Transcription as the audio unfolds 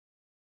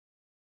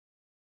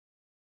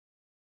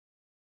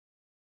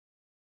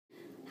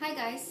Hi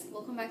guys,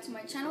 welcome back to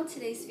my channel.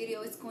 Today's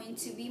video is going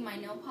to be my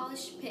nail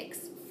polish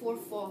picks for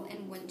fall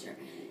and winter.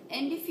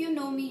 And if you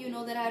know me, you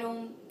know that I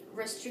don't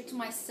restrict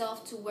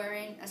myself to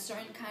wearing a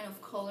certain kind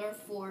of color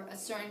for a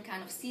certain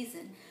kind of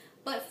season.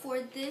 But for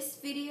this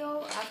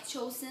video, I've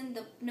chosen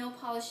the nail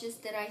polishes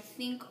that I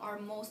think are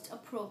most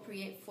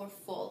appropriate for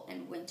fall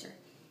and winter.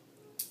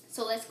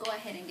 So let's go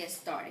ahead and get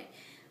started.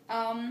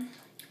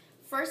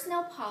 First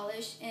nail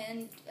polish,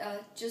 and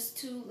just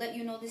to let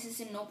you know, this is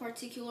in no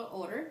particular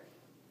order.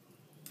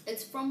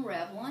 It's from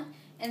Revlon,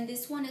 and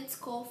this one it's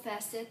called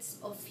Facets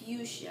of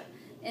Fuchsia.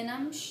 And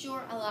I'm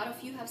sure a lot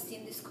of you have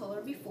seen this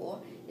color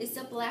before. It's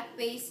a black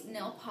base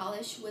nail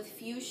polish with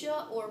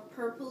fuchsia or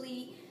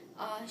purpley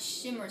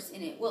shimmers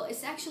in it. Well,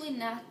 it's actually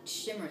not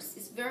shimmers.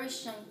 It's very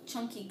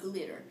chunky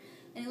glitter.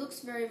 And it looks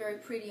very, very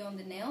pretty on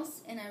the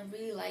nails, and I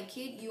really like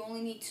it. You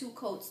only need 2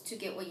 coats to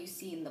get what you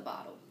see in the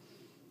bottle.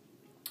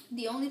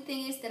 The only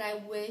thing is that I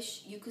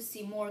wish you could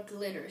see more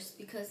glitters,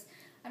 because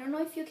I don't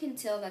know if you can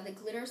tell that the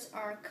glitters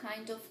are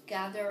kind of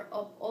gathered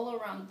up all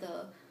around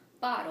the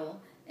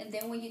bottle, and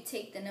then when you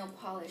take the nail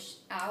polish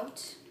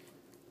out,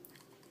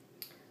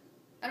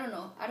 I don't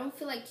know, I don't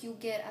feel like you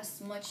get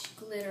as much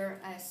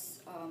glitter as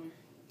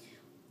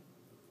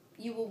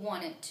you would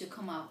want it to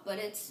come out, but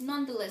it's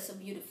nonetheless a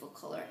beautiful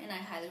color and I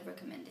highly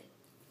recommend it.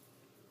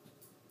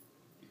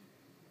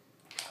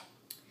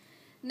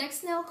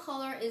 Next nail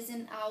color is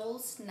in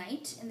Owl's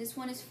Night, and this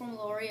one is from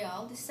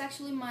L'Oreal. This is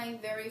actually my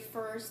very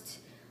first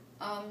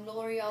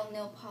L'Oreal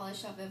nail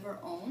polish I've ever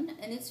owned,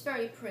 and it's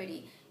very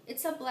pretty.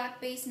 It's a black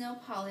base nail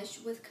polish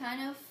with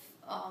kind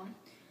of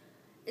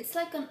it's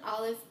like an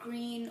olive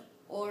green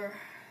or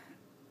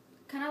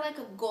kind of like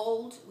a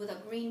gold with a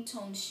green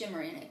tone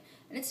shimmer in it,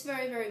 and it's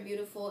very, very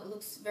beautiful. It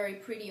looks very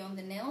pretty on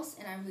the nails,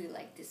 and I really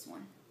like this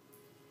one.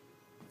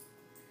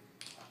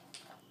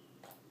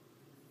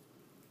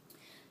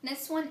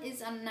 Next one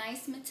is a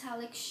nice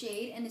metallic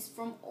shade, and it's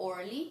from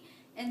Orly.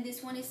 And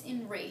this one is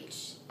in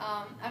Rage.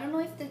 I don't know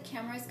if the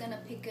camera is gonna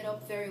pick it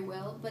up very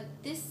well, but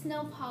this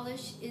nail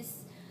polish is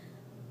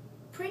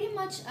pretty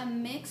much a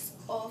mix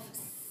of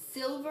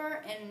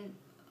silver and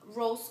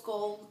rose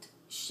gold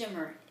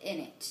shimmer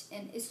in it,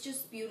 and it's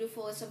just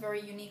beautiful. It's a very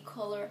unique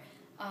color.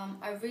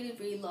 I really,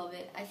 really love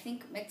it. I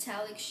think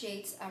metallic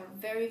shades are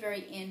very,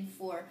 very in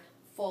for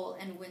fall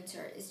and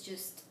winter. It's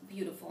just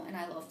beautiful, and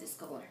I love this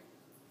color.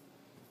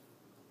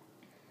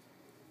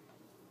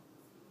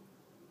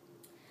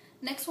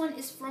 Next one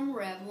is from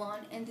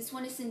Revlon, and this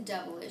one is in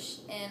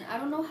Devilish. And I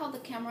don't know how the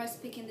camera is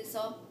picking this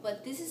up,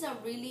 but this is a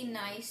really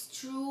nice,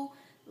 true,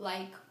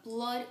 like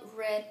blood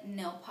red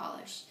nail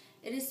polish.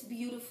 It is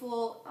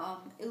beautiful.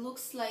 It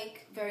looks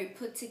like very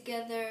put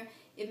together.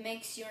 It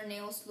makes your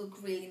nails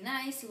look really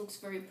nice. It looks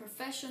very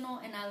professional,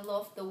 and I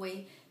love the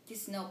way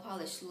this nail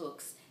polish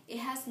looks. It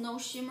has no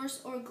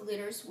shimmers or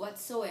glitters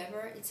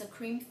whatsoever. It's a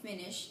cream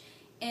finish,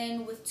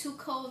 and with 2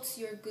 coats,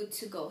 you're good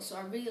to go. So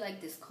I really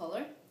like this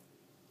color.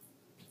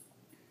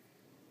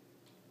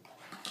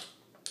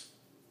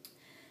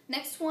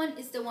 Next one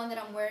is the one that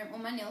I'm wearing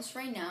on my nails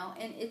right now,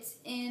 and it's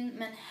in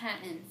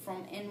Manhattan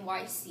from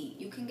NYC.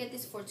 You can get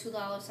this for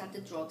 $2 at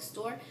the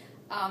drugstore.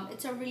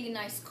 It's a really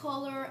nice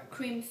color,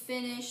 cream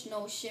finish,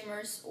 no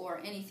shimmers or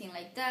anything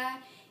like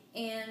that.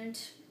 And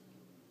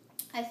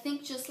I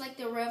think just like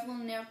the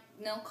Revlon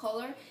nail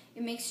color,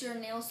 it makes your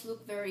nails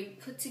look very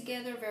put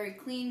together, very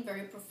clean,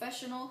 very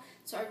professional.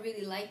 So I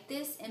really like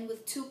this, and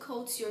with 2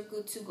 coats you're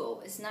good to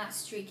go. It's not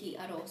streaky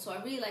at all. So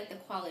I really like the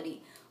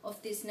quality of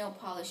these nail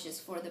polishes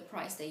for the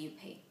price that you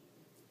pay.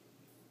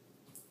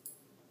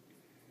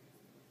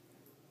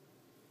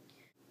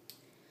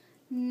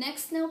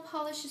 Next nail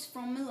polish is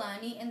from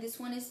Milani, and this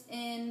one is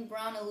in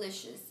Brown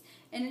Alicious.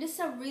 And it is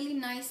a really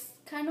nice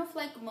kind of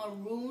like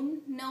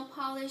maroon nail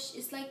polish.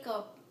 It's like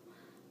a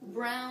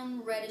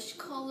brown reddish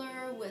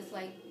color with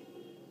like,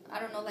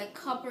 I don't know, like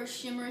copper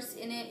shimmers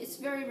in it. It's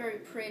very, very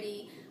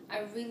pretty.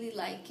 I really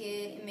like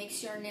it. It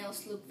makes your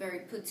nails look very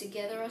put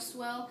together as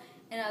well,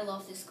 and I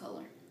love this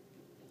color.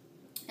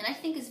 And I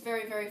think it's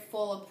very, very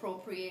fall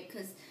appropriate,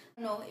 because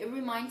I don't know, it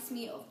reminds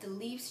me of the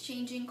leaves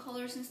changing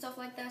colors and stuff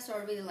like that, so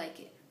I really like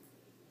it.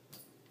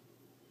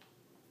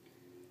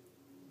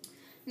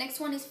 Next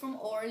one is from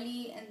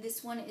Orly, and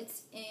this one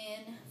it's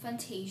in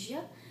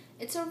Fantasia.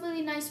 It's a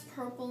really nice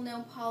purple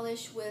nail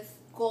polish with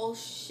gold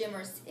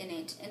shimmers in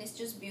it, and it's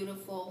just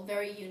beautiful,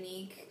 very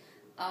unique.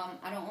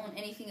 I don't own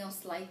anything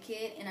else like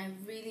it, and I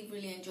really,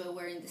 really enjoy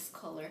wearing this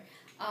color.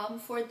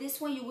 For this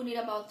one, you would need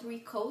about 3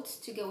 coats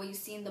to get what you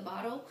see in the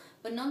bottle,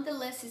 but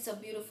nonetheless, it's a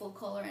beautiful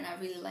color, and I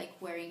really like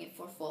wearing it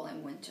for fall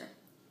and winter.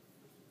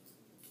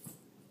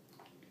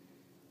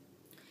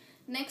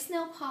 Next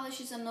nail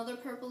polish is another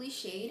purpley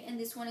shade, and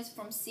this one is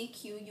from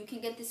CQ. You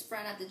can get this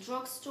brand at the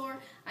drugstore.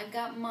 I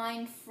got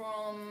mine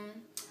from,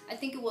 I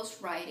think it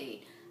was Rite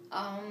Aid,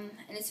 and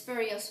it's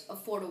very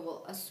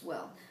affordable as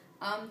well.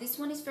 This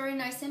one is very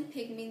nice and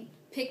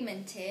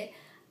pigmented.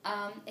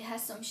 It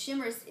has some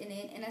shimmers in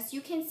it, and as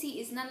you can see,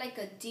 it's not like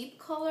a deep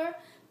color,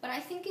 but I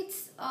think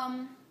it's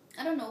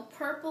I don't know,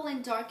 purple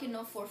and dark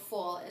enough for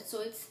fall,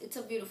 so it's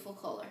a beautiful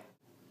color.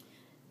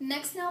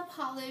 Next nail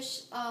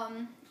polish,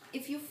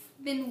 if you've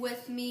been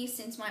with me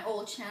since my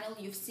old channel,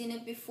 you've seen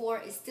it before.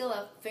 It's still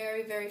a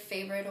very, very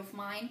favorite of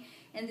mine.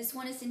 And this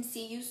one is in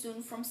See You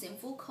Soon from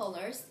Sinful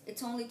Colors.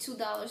 It's only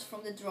 $2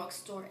 from the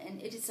drugstore,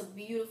 and it is a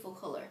beautiful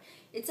color.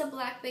 It's a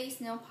black base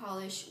nail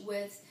polish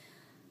with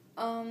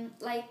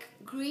like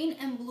green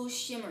and blue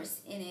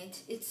shimmers in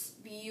it. It's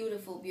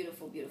beautiful,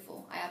 beautiful,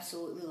 beautiful. I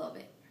absolutely love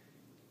it.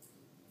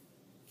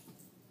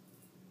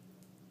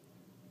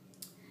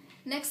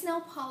 Next nail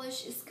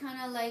polish is kind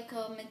of like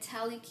a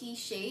metallic-y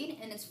shade,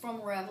 and it's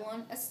from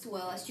Revlon as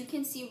well. As you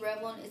can see,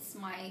 Revlon is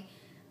my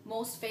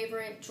most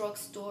favorite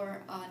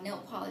drugstore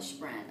nail polish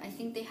brand. I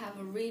think they have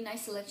a really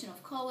nice selection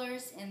of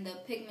colors, and the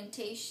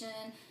pigmentation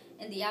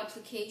and the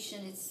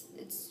application,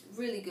 it's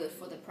really good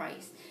for the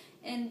price.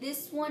 And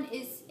this one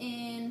is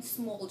in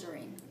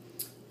Smoldering.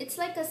 It's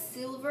like a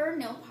silver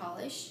nail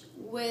polish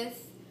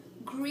with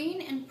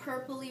green and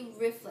purpley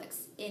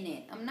reflex in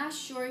it. I'm not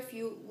sure if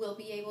you will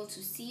be able to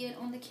see it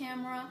on the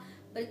camera,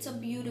 but it's a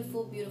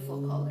beautiful,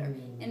 beautiful color.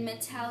 And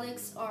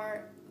metallics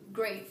are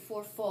great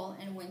for fall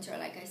and winter,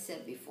 like I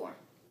said before.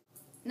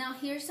 Now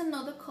here's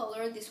another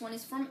color. This one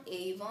is from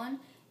Avon,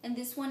 and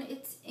this one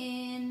it's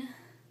in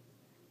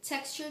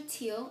Textured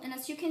Teal, and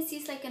as you can see,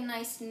 it's like a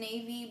nice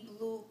navy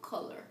blue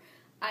color.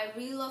 I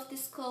really love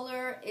this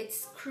color.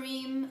 It's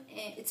cream,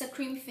 it's a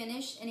cream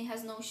finish, and it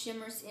has no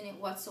shimmers in it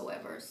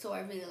whatsoever, so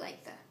I really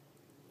like that.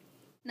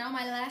 Now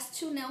my last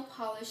two nail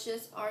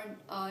polishes are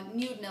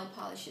nude nail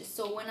polishes.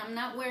 So when I'm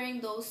not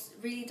wearing those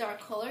really dark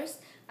colors,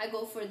 I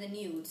go for the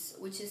nudes,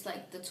 which is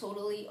like the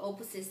totally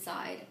opposite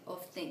side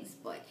of things,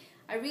 but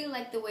I really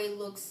like the way it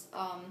looks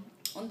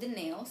on the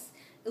nails.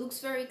 It looks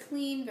very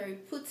clean, very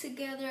put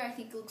together. I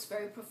think it looks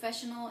very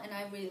professional, and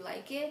I really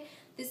like it.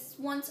 These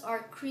ones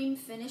are cream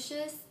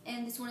finishes,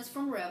 and this one is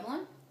from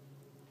Revlon.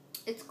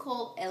 It's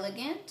called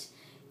Elegant,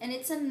 and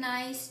it's a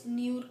nice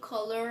nude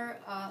color,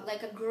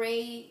 like a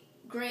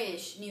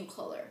grayish nude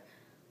color,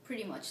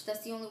 pretty much.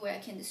 That's the only way I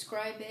can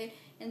describe it.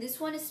 And this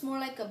one is more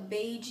like a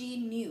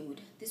beigey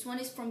nude. This one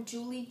is from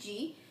Julie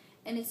G,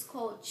 and it's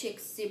called Chick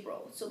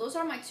Zebro. So those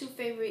are my two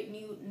favorite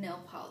nude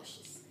nail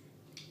polishes.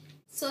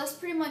 So that's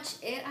pretty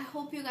much it. I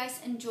hope you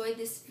guys enjoyed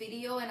this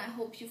video, and I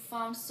hope you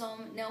found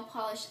some nail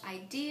polish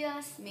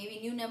ideas, maybe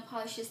new nail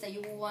polishes that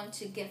you will want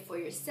to get for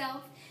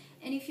yourself.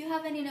 And if you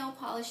have any nail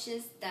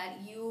polishes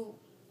that you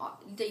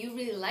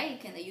really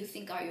like and that you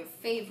think are your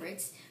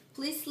favorites,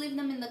 please leave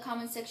them in the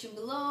comment section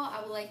below. I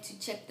would like to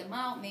check them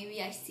out.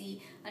 Maybe I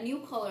see a new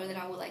color that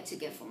I would like to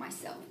get for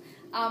myself.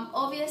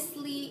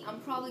 Obviously, I'm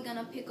probably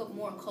gonna pick up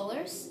more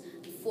colors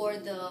for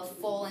the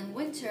fall and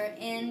winter,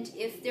 and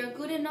if they're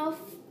good enough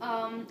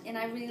and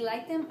I really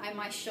like them, I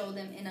might show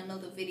them in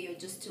another video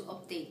just to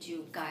update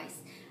you guys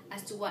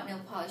as to what nail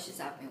polishes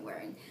I've been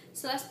wearing.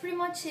 So that's pretty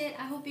much it.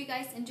 I hope you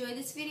guys enjoyed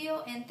this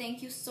video, and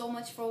thank you so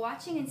much for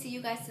watching, and see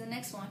you guys in the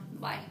next one.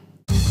 Bye.